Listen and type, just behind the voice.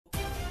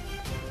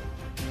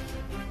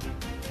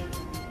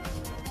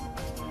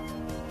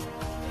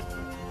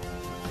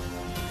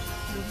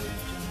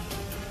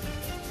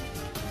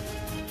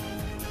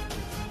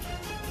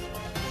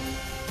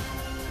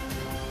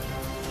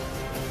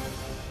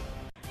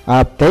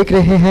आप देख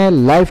रहे हैं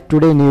लाइव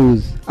टुडे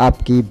न्यूज,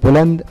 आपकी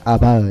बुलंद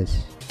आवाज।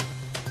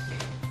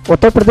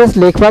 उत्तर प्रदेश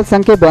लेखपाल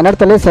संघ के बैनर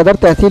तले सदर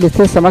तहसील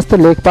स्थित समस्त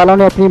लेखपालों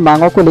ने अपनी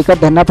मांगों को लेकर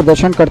धरना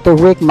प्रदर्शन करते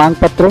हुए एक मांग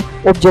पत्र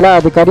उप जिला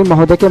अधिकारी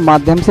महोदय के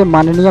माध्यम से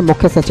माननीय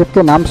मुख्य सचिव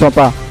के नाम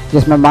सौंपा,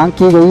 जिसमें मांग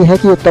की गई है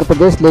कि उत्तर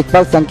प्रदेश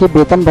लेखपाल संघ के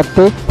वेतन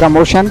भत्ते,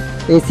 प्रमोशन,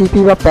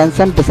 एसीपी व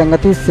पेंशन,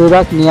 विसंगति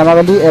सेवा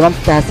नियमावली एवं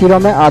तहसीलों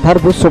में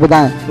आधारभूत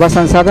सुविधाएं व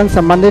संसाधन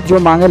संबंधित जो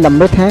मांगे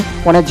लंबित हैं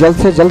उन्हें जल्द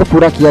से जल्द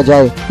पूरा किया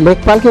जाए।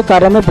 लेखपाल के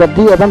कार्य में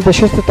वृद्धि एवं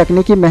विशिष्ट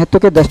तकनीकी महत्व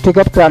के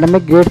दृष्टिगत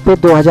प्रारंभिक ग्रेड पे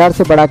 2000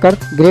 से बढ़ाकर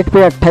ग्रेड पे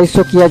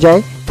 2800 किया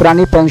जाए।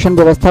 पुरानी पेंशन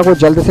व्यवस्था को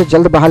जल्द से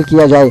जल्द बहाल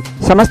किया जाए।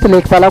 समस्त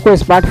लेखपालों को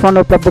स्मार्टफोन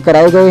उपलब्ध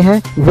कराए गए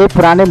हैं। वे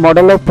पुराने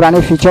मॉडल और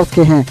पुराने फीचर्स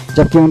के हैं,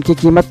 जबकि उनकी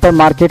कीमत पर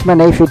मार्केट में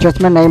नई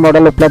फीचर्स में नए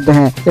मॉडल उपलब्ध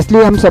हैं।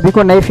 इसलिए हम सभी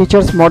को नए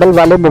फीचर्स मॉडल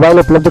वाले मोबाइल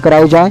उपलब्ध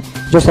कराए जाएं।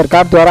 जो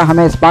सरकार द्वारा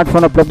हमें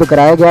स्मार्टफोन उपलब्ध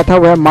कराया गया था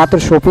वह मात्र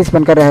शोपीस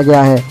बनकर रह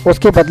गया है।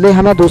 उसके बदले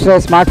हमें दूसरा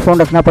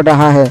स्मार्टफोन रखना पड़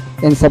रहा है।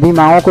 इन सभी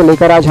मांगों को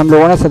लेकर आज हम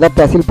लोगों ने सदर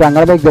तहसील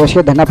प्रांगण में एक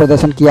दिवसीय धरना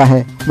प्रदर्शन किया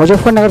है।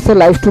 मुजफ्फरनगर से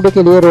लाइव टुडे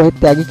के लिए रोहित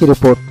त्यागी की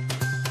रिपोर्ट।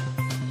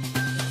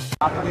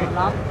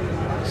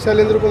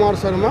 शैलेंद्र कुमार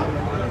शर्मा।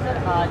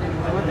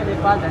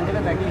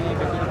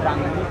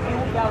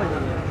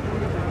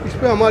 इस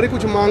पे हमारी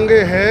कुछ मांगे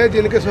हैं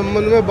जिनके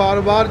संबंध में बार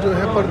बार जो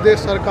है प्रदेश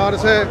सरकार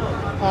से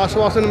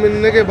आश्वासन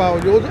मिलने के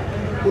बावजूद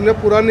उन्हें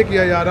पूरा नहीं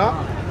किया जा रहा।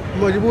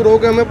 मजबूर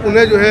होकर हमें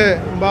पुनः जो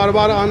है बार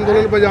बार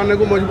आंदोलन पर जाने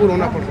को मजबूर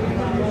होना पड़ता है।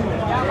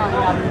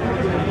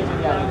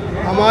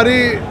 हमारी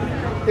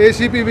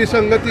एसीपी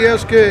विसंगति है,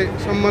 उसके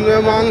संबंध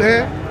में मांग है।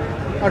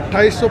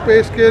 2800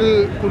 पे स्केल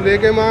को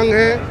लेके मांग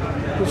है।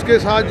 उसके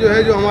साथ जो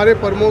है जो हमारे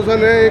प्रमोशन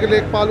है, एक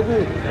लेखपाल को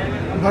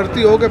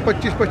भर्ती हो के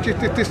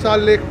 25-30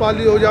 साल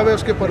लेखपाली हो जावे,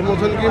 उसके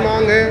प्रमोशन की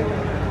मांग है।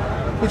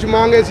 कुछ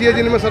मांग ऐसी है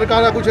जिनमें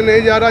सरकार का कुछ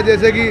नहीं जा रहा,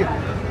 जैसे कि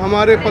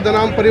हमारे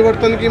पदनाम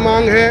परिवर्तन की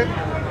मांग है।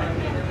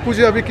 कुछ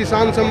अभी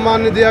किसान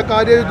सम्मान निधि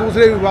कार्य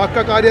दूसरे विभाग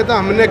का कार्य था,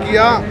 हमने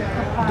किया।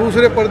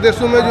 दूसरे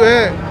प्रदेशों में जो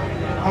है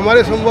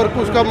हमारे संवर्ग को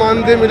उसका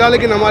मानदेय मिला,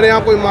 लेकिन हमारे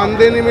यहाँ कोई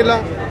मानदेय नहीं मिला।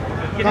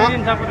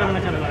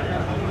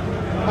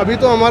 अभी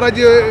तो हमारा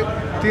जो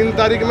 3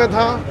 तारीख में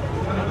था,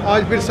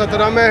 आज फिर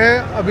 17 में है।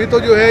 अभी तो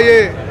जो है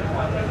ये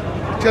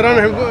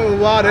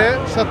चरणवार है।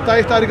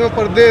 27 तारीख में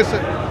प्रदेश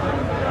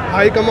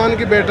हाईकमान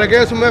की बैठक है,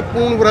 उसमें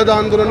पूर्ण वृहद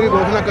आंदोलन की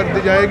घोषणा कर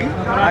दी जाएगी।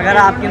 अगर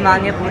आपकी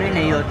मांगे पूरी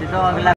नहीं होती तो अगला